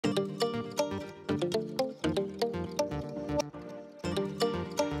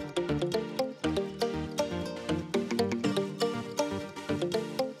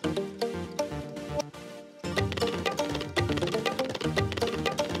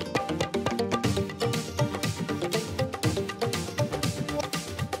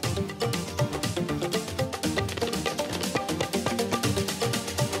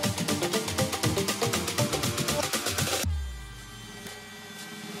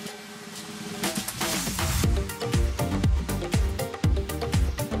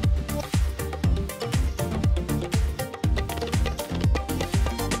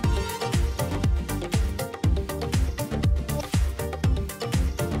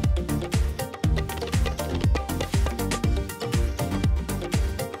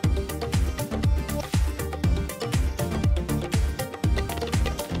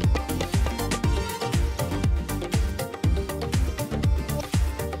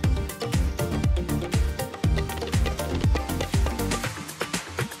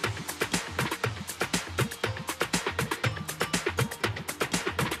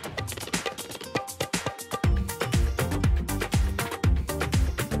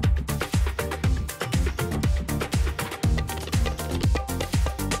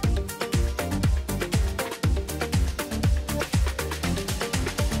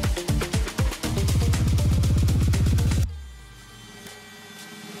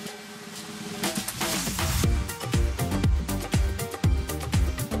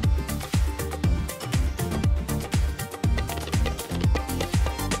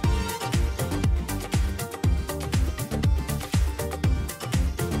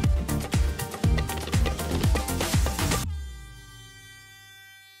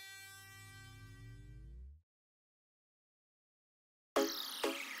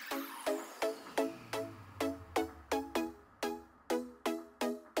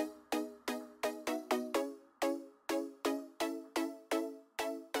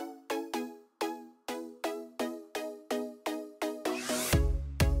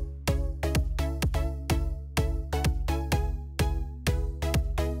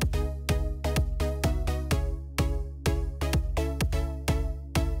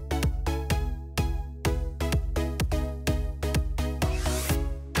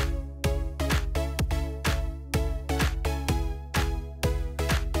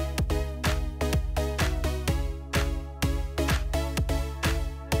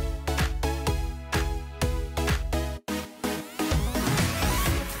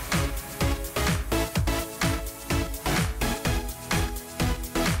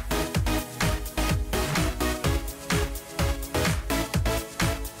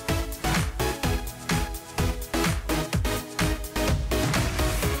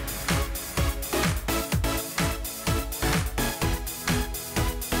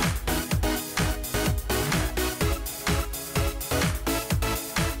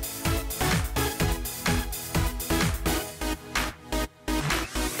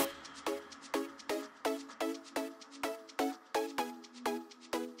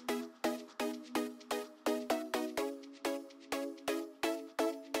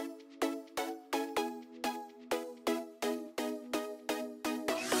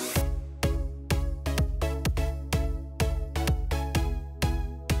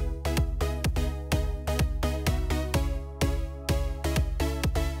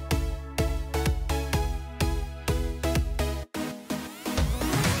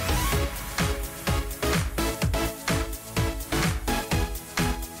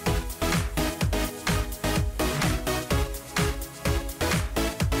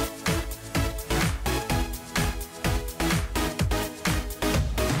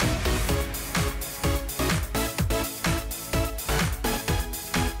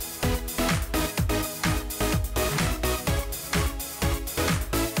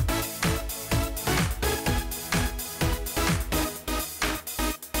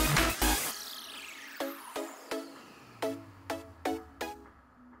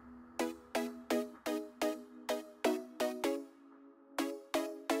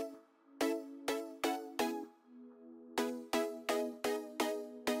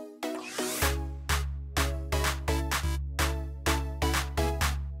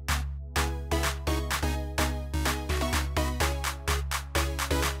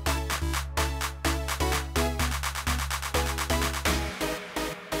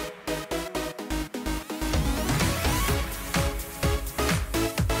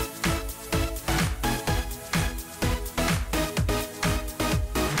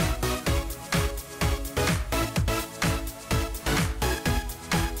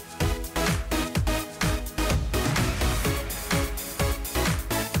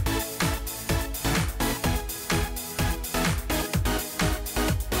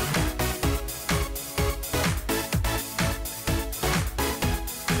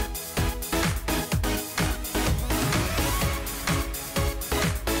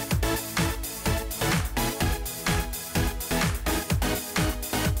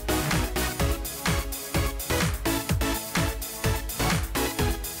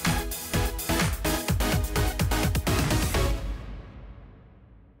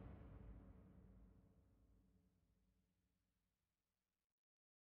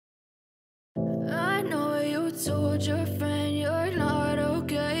told your friend you're not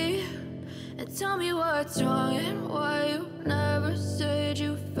okay? And tell me what's wrong and why you never said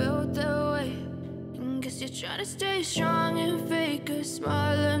you felt that way. And guess you're trying to stay strong and fake a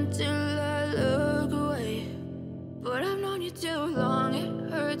smile until I look away. But I've known you too long,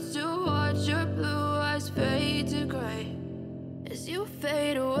 it hurts to watch your blue eyes fade to gray as you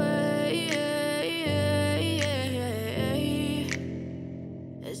fade away,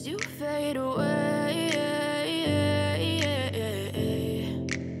 as you fade away.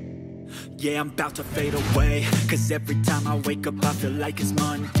 Yeah, I'm about to fade away, cause every time I wake up I feel like it's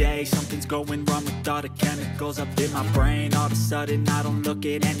Monday. Something's going wrong with all the chemicals up in my brain. All of a sudden I don't look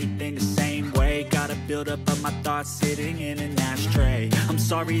at anything the same way. Got a buildup of my thoughts sitting in an ashtray. I'm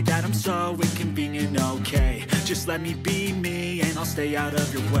sorry that I'm so inconvenient, okay? Just let me be me and I'll stay out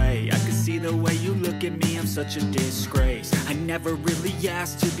of your way. I can see the way you look at me, I'm such a disgrace. I never really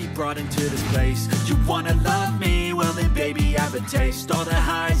asked to be brought into this place. You wanna love me? Well then baby I have a taste. All the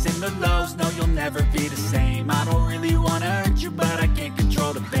highs and the lows, no you'll never be the same. I don't really wanna hurt you but I can't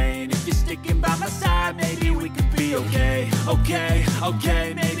control the pain. If you're sticking by my side maybe we could be okay. Okay,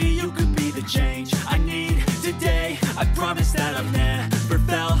 okay, maybe you could be the change I need today. I promise that I've never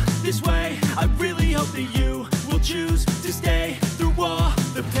felt this way. I really hope that you will choose to stay through all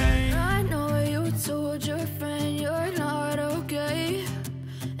the pain. I know you told your friend you're not okay.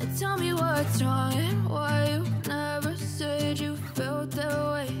 And tell me what's wrong and why you never said you felt that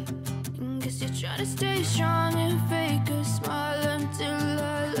way. And guess you're trying to stay strong and fake a smile until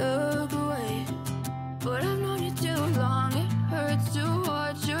I look away. But I've known you too long, it hurts to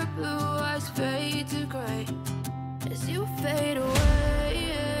watch your blue eyes fade to gray as you fade away,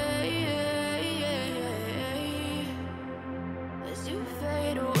 as you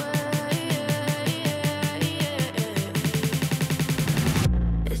fade away,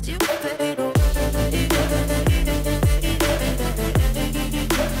 as you fade away.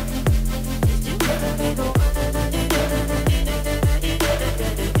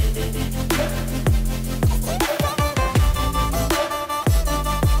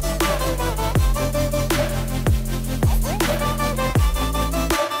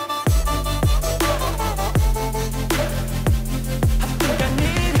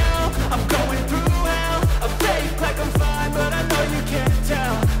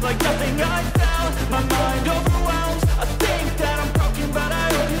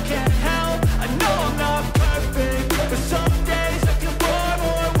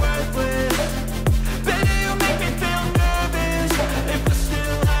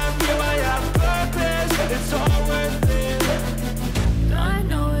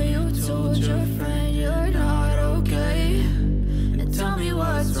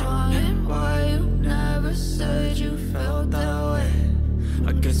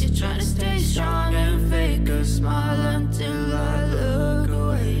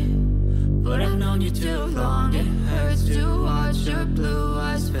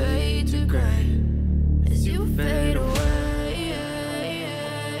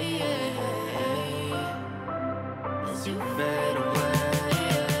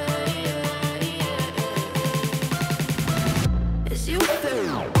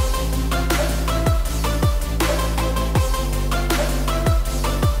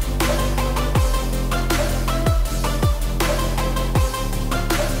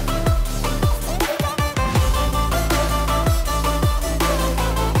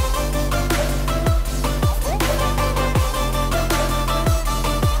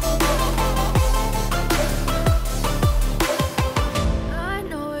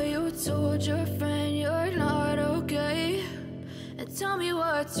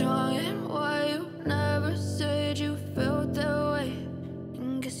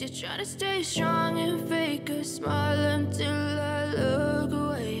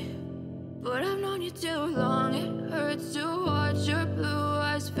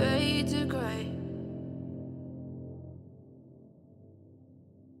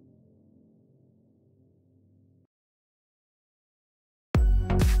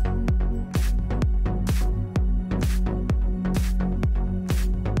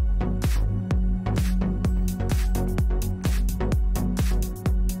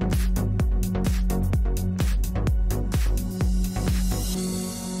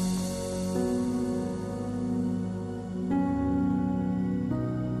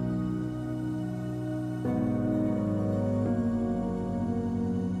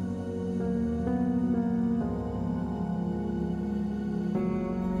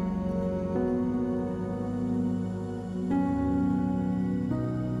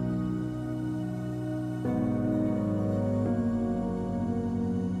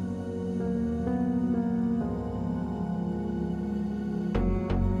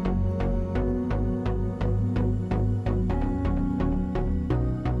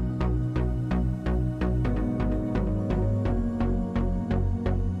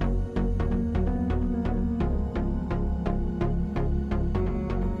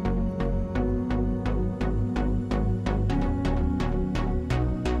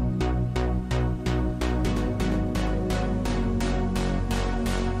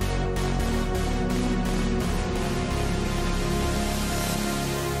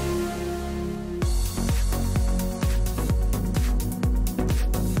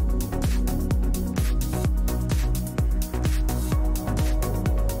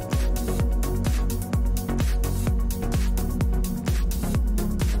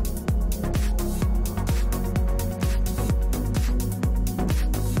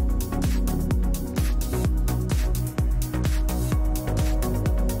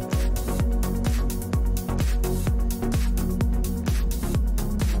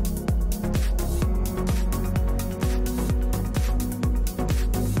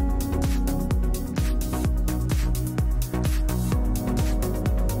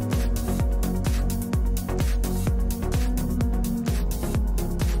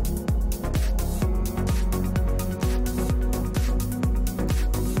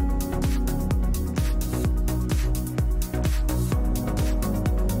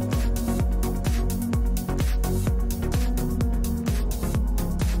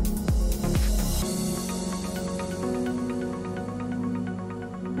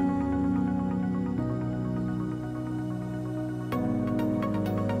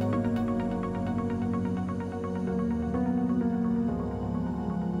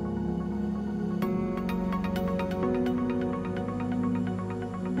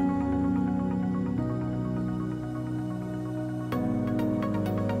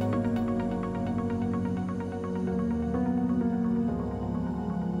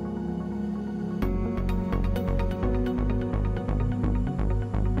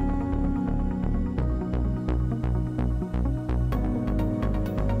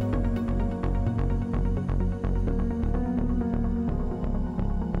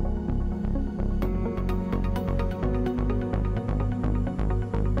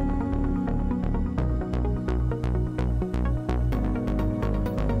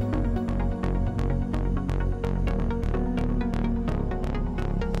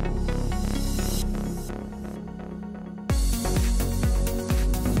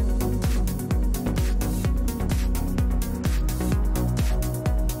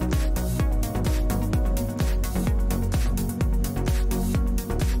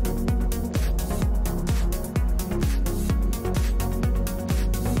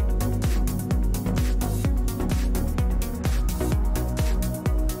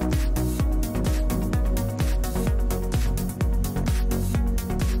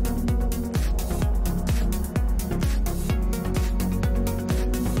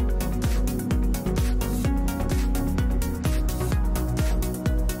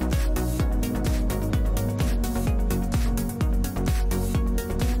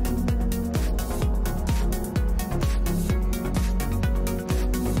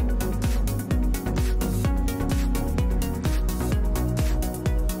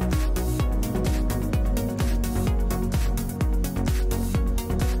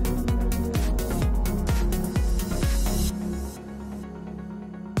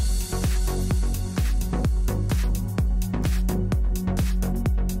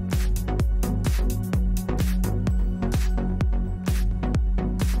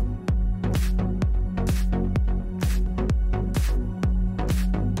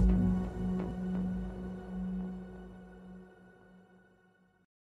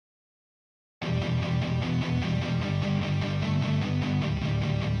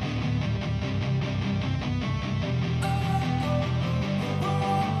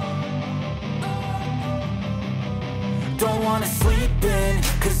 wanna sleep in,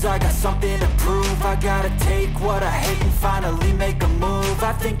 cause I got something to prove. I gotta take what I hate and finally make a move.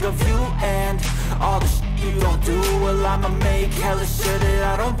 I think of you and all the shit you don't do. Well, I'ma make hella sure that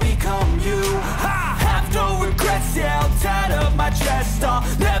I don't become you. I have no regrets, yeah, I'll tie up my chest. I'll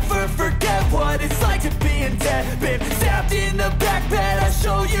never forget what it's like to be in debt. Been stabbed in the back bed, I'll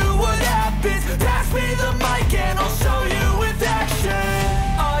show you what happens. Pass me the mic and I'll show you with action.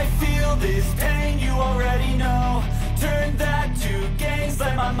 I feel this pain, you already know. Turn that to gains,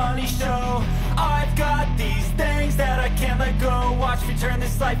 let my money show. I've got these things that I can't let go. Watch me turn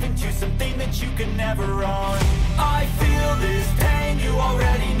this life into something that you can never own. I feel this pain, you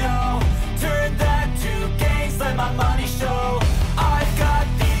already know. Turn that to gains, let my money show. I've got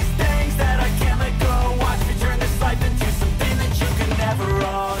these things that I can't let go. Watch me turn this life into something that you can never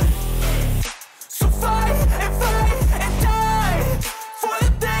own. So fight and die for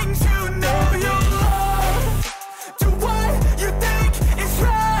the things you know you love. Do what you think is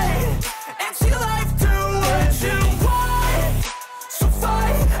right and see life do what you want. So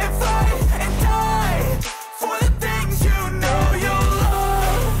fight and die for the things you know you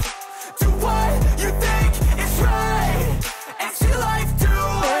love. Do what you think is right and see life do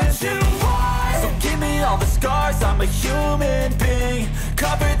what you want. So give me all the scars, I'm a human being.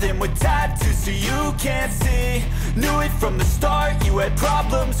 Cover them with tattoos so you can't see. Knew it from the start, you had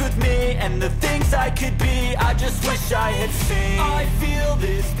problems with me and the things I could be, I just wish I had seen. I feel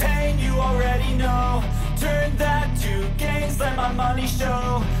this pain, you already know. Turn that to gains, let my money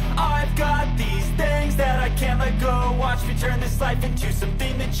show. I've got these things that I can't let go. Watch me turn this life into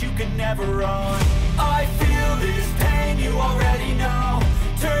something that you can never own. I feel this pain, you already know.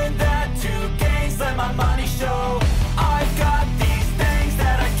 Turn that to gains, let my money show. I've got these things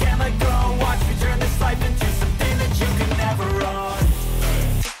that I can't let go. Watch me turn this life into something that you can never own.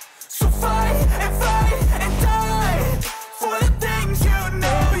 So fight and die for the things you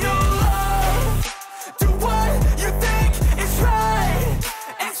know you love. Do what you think is right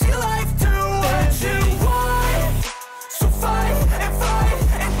and see life do what you want. So fight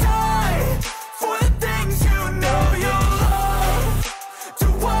and die for the things you know you love. Do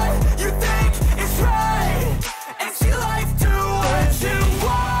what you think is right and see life do what you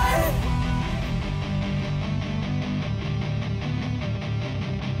want.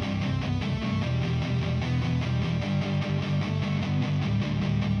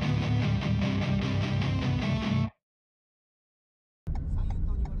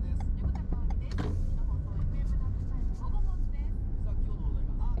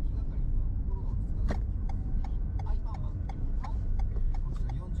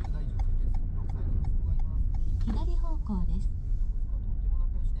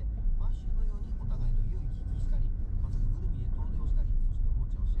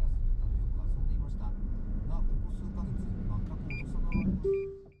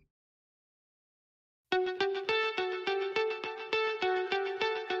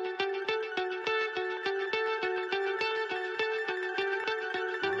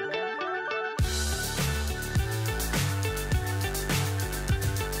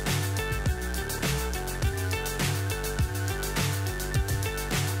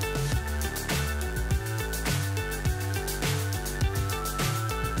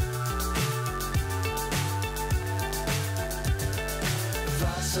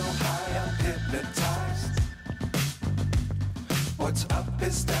 So high I'm hypnotized. What's up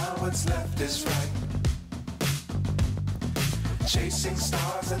is down, what's left is right. Chasing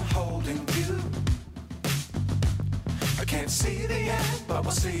stars and holding you. I can't see the end, but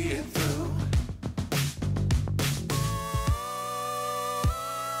we'll see it through.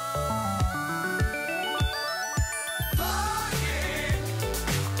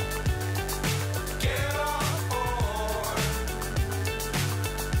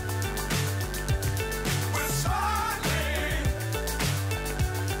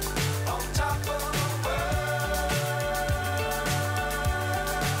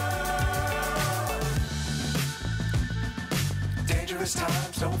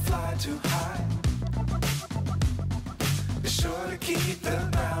 Times don't fly too high. Be sure to keep the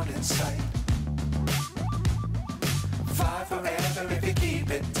ground in sight. Fly forever if you keep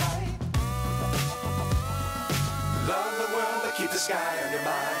it tight. Love the world but keep the sky on your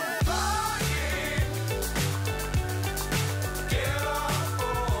mind.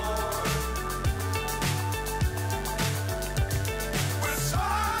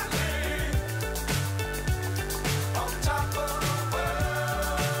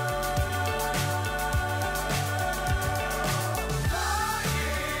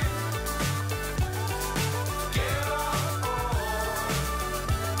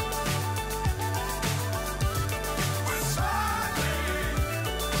 We're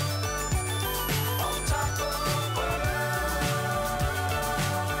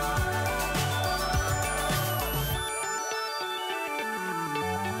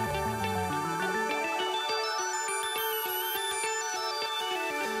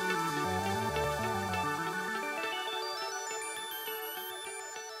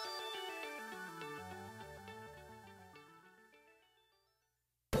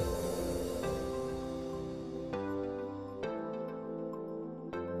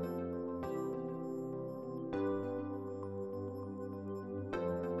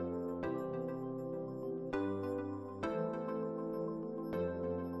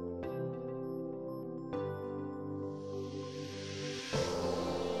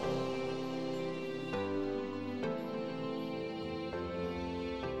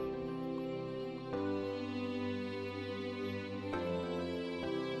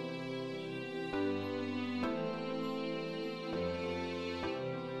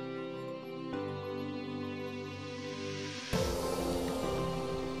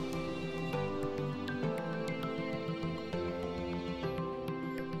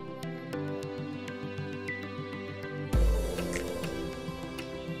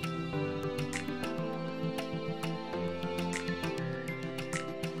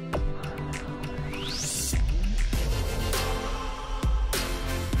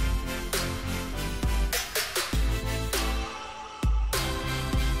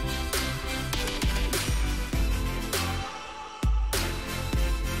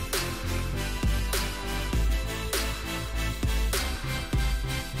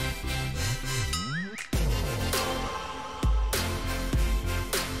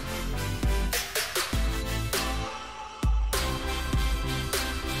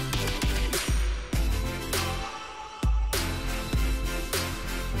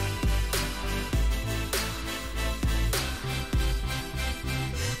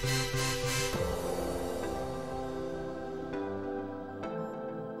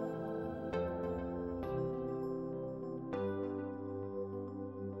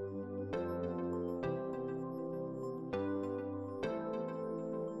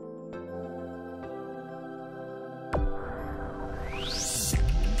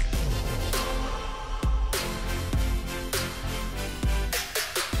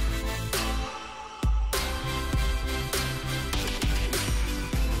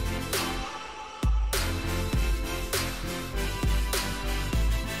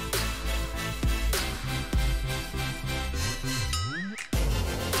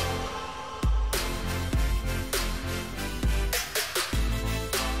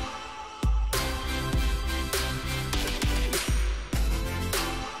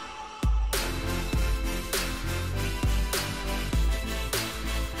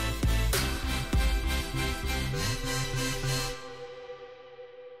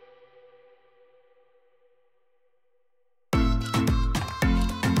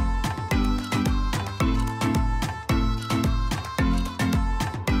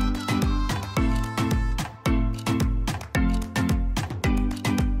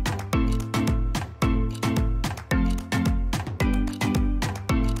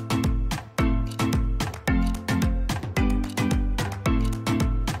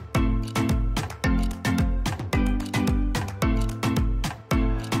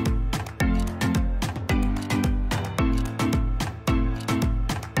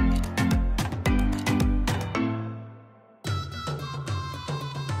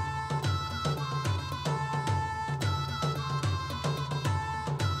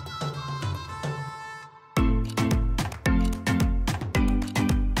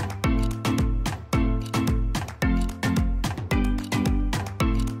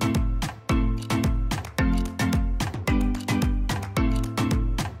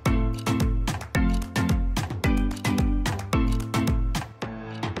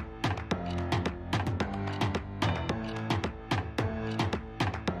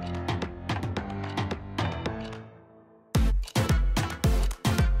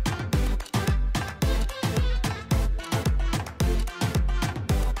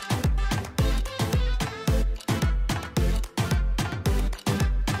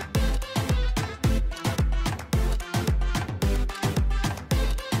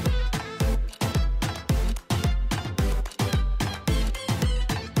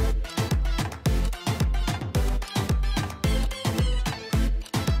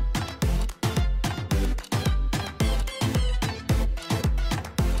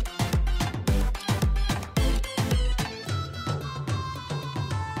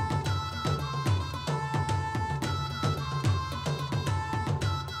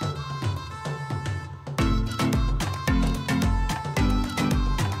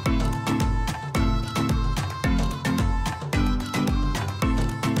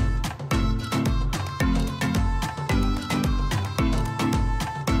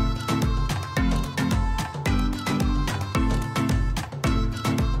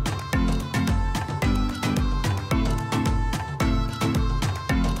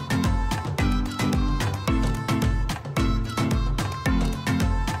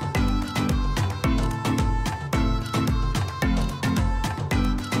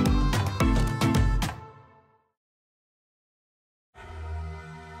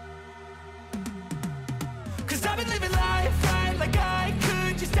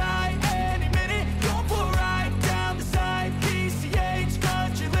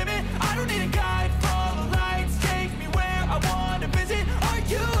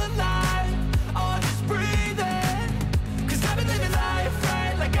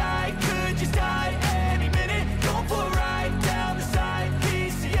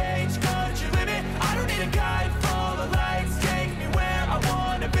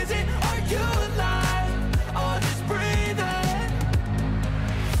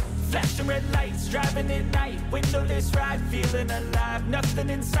Flashing red lights, driving at night, windowless ride, feeling alive. Nothing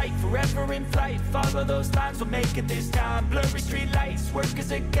in sight, forever in flight. Follow those lines, we'll make it this time. Blurry street lights, work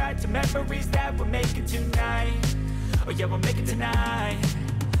as a guide to memories that we're making tonight. Oh yeah, we'll make it tonight.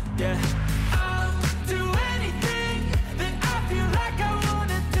 Yeah. I'll do anything that I feel like I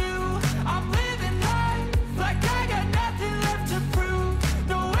wanna do. I'm living life like I got nothing left to prove.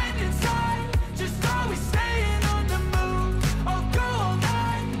 No end in sight, just always staying on the move. I'll go all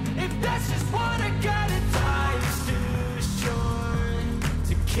night if that's just what I gotta do. Life's too short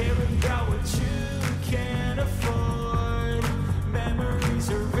to care about what you can't afford. Memories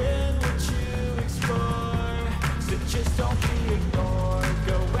are in what you explore, so just don't be ignored.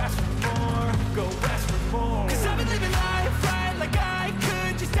 Go ask for more, go ask for more. 'Cause I've been living life right like I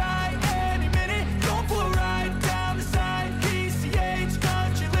could just die any minute. Going for a ride down the side, PCH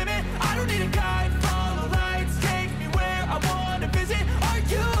country limit. I don't need a guide, follow lights, take me where I wanna visit. Are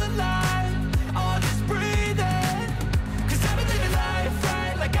you alive? I'll just breathe in. 'Cause I've been living life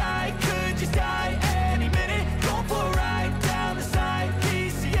right like I could just die any minute. Going for a ride down the side,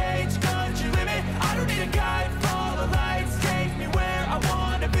 PCH country limit. I don't need a guide, follow lights, take me where I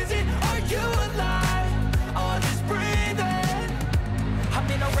wanna visit. Are you alive? I'll just breathe in. I'm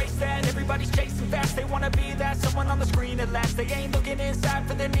in a race that everybody's chasing fast. They wanna be that someone on the screen at last. They ain't looking inside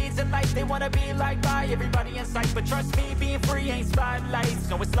for their needs in life. They wanna be liked by everybody in sight. But trust me, being free ain't spotlights.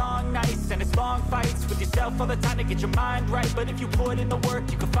 No, it's long nights and it's long fights with yourself all the time to get your mind right. But if you put in the work,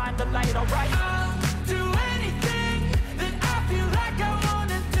 you can find the light, alright? I'll do anything that I feel like I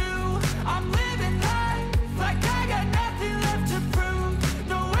wanna do. I'm living life like I got nothing left to prove.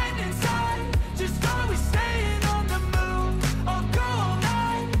 No end in sight, just always staying on the move. I'll go all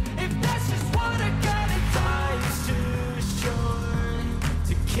night if that's just what I gotta do. Life's too short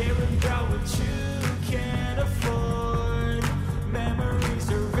to care about what you can't afford. Memories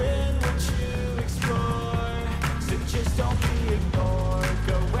are in what you explore, so just don't be ignored.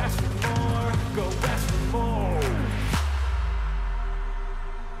 Go ask for more, go ask for more.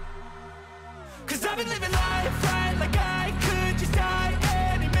 'Cause I've been living life right like I could just die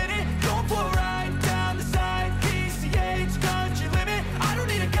any minute. Going for a ride down the side, PCH country limit. I don't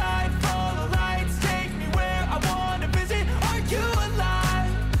need a guide, follow lights, take me where I wanna visit. Are you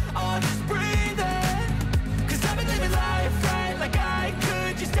alive? I'll just breathe in. 'Cause I've been living life right like I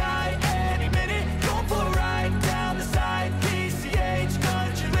could just die any minute. Going for a ride down the side, PCH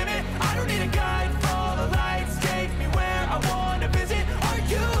country limit. I don't need a guide, follow lights, take me where I wanna visit. Are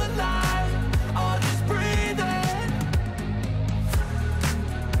you alive? I'll just breathe in.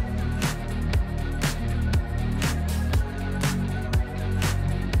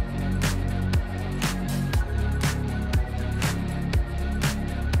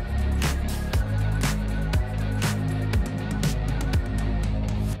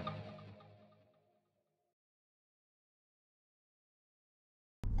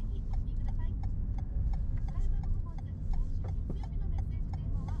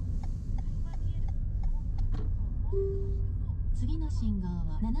 次の信号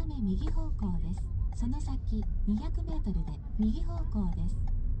は斜め右方向です。その先200メートルで右方向です。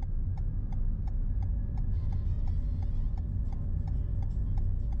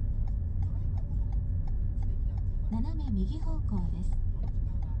斜め右方向です。